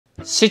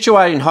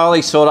Situated in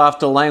highly sought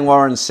after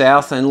Langwarrin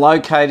South and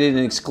located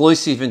in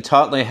exclusive and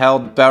tightly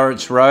held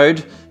Barretts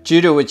Road due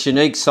to its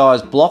unique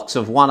sized blocks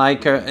of 1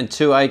 acre and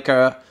 2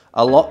 acre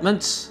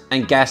allotments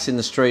and gas in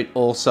the street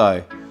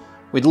also.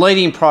 With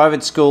leading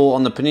private school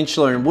on the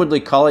peninsula in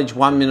Woodley College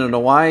 1 minute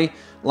away,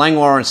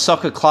 Langwarrin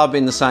Soccer Club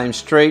in the same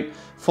street,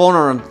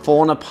 Fauna and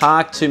Fauna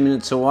Park 2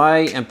 minutes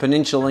away, and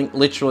Peninsula Link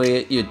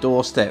literally at your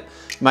doorstep.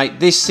 Make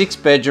this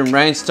 6-bedroom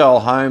ranch style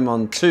home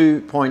on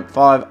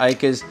 2.5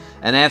 acres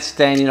an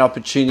outstanding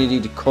opportunity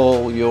to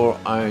call your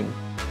own.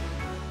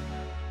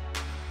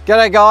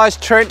 G'day guys,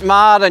 Trent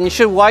Martin. You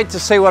should wait to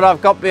see what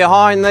I've got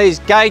behind these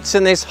gates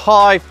and this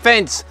high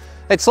fence.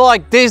 It's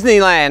like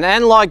Disneyland,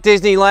 and like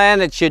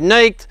Disneyland, it's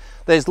unique.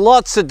 There's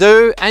lots to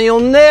do and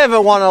you'll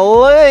never want to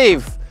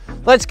leave.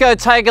 Let's go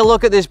take a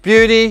look at this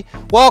beauty.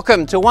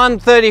 Welcome to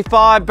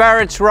 135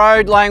 Barretts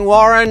Road,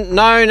 Langwarrin,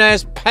 known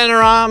as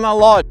Panorama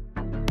Lodge.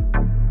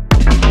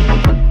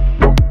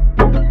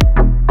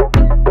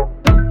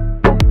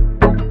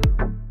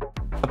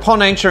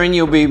 Upon entering,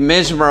 you'll be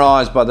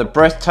mesmerised by the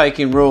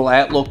breathtaking rural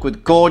outlook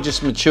with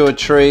gorgeous mature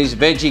trees,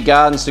 veggie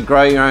gardens to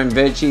grow your own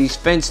veggies,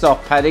 fenced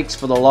off paddocks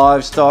for the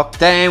livestock,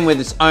 dam with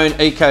its own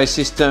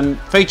ecosystem,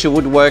 feature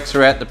woodwork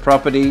throughout the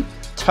property,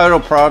 total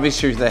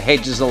privacy through the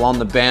hedges along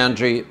the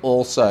boundary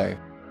also.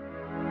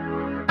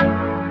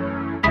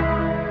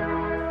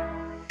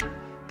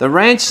 The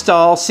ranch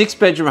style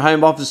 6-bedroom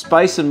home offers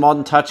space and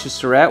modern touches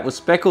throughout with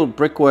speckled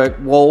brickwork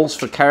walls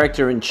for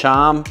character and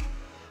charm.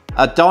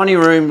 A dining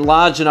room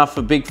large enough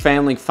for big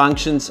family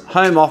functions,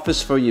 home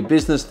office for your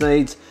business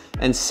needs,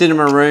 and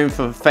cinema room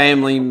for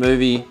family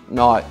movie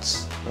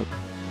nights.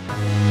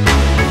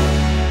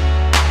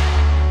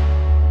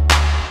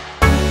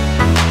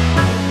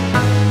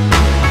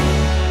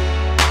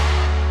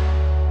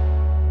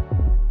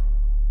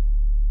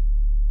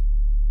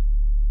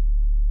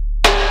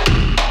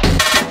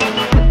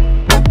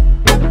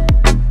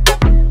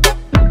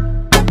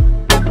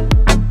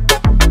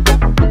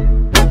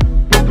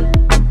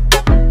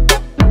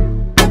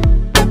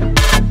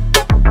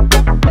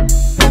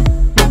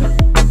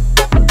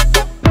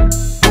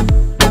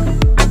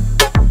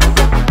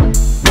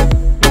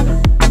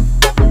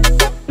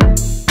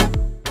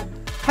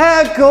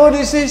 How good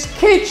is this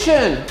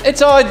kitchen?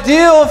 It's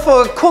ideal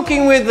for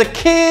cooking with the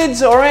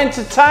kids or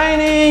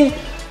entertaining.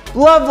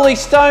 Lovely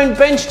stone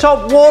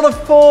benchtop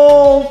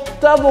waterfall,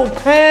 double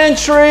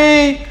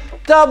pantry,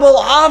 double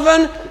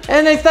oven.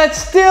 And if that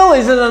still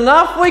isn't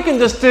enough, we can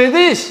just do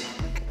this.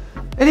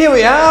 And here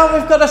we are,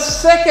 we've got a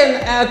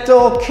second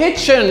outdoor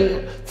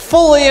kitchen,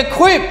 fully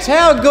equipped.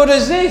 How good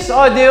is this?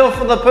 Ideal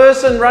for the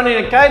person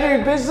running a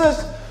catering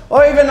business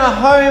or even a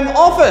home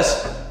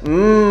office.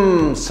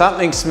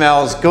 Something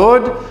smells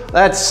good.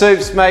 That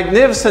soup's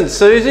magnificent,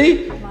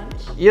 Susie.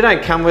 You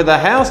don't come with a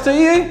house, do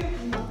you?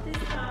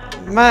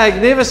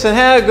 Magnificent,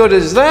 how good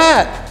is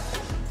that?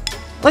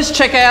 Let's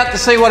check out to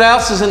see what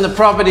else is in the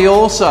property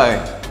also.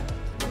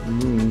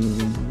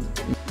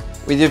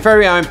 With your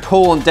very own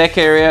pool and deck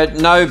area,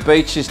 no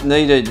beach is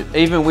needed,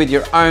 even with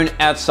your own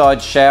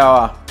outside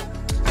shower.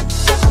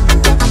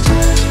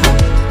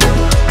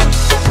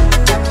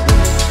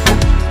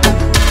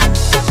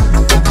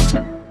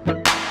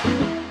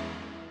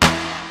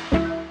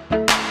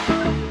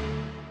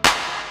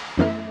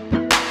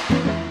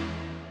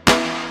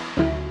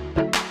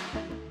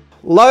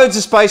 Loads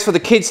of space for the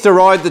kids to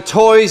ride the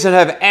toys and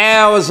have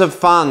hours of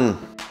fun.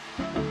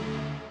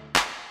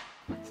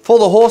 For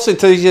the horse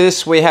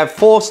enthusiasts, we have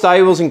 4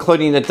 stables,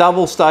 including a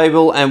double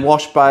stable and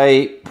wash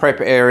bay prep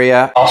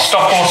area. I'll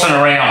stop horsing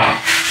around.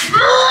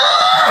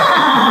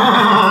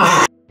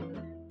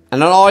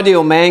 And an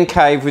ideal man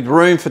cave with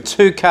room for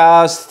 2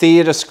 cars,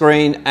 theatre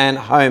screen and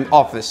home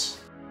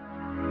office.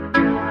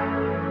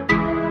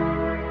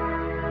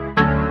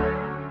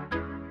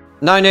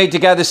 No need to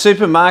go to the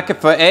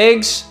supermarket for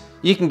eggs.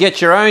 You can get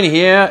your own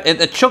here at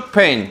the Chook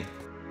Pen.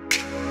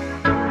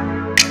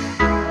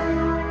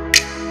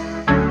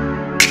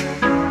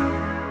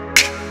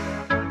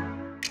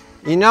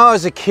 You know,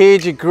 as a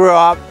kid you grew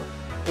up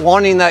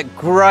wanting that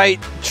great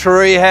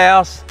tree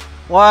house.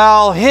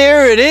 Well,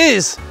 here it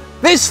is.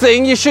 This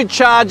thing you should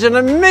charge an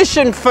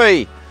admission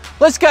fee.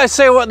 Let's go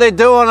see what they're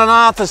doing on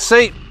Arthur's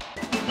Seat.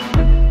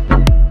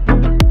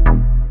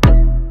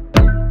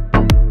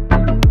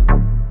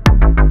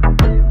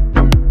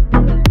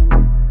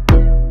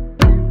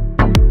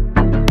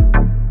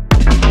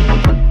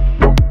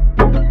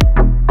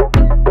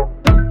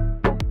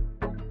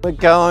 We're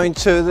going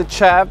to the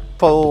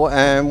chapel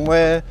and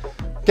we're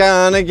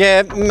gonna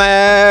get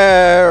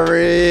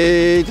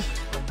married.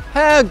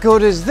 How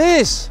good is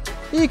this?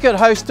 You could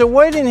host a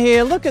wedding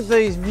here. Look at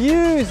these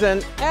views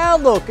and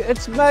outlook.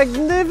 It's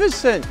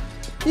magnificent.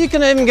 You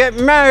can even get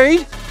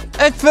married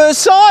at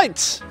first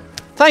sight.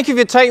 Thank you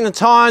for taking the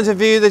time to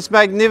view this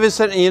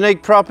magnificent and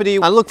unique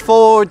property. I look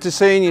forward to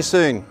seeing you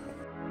soon.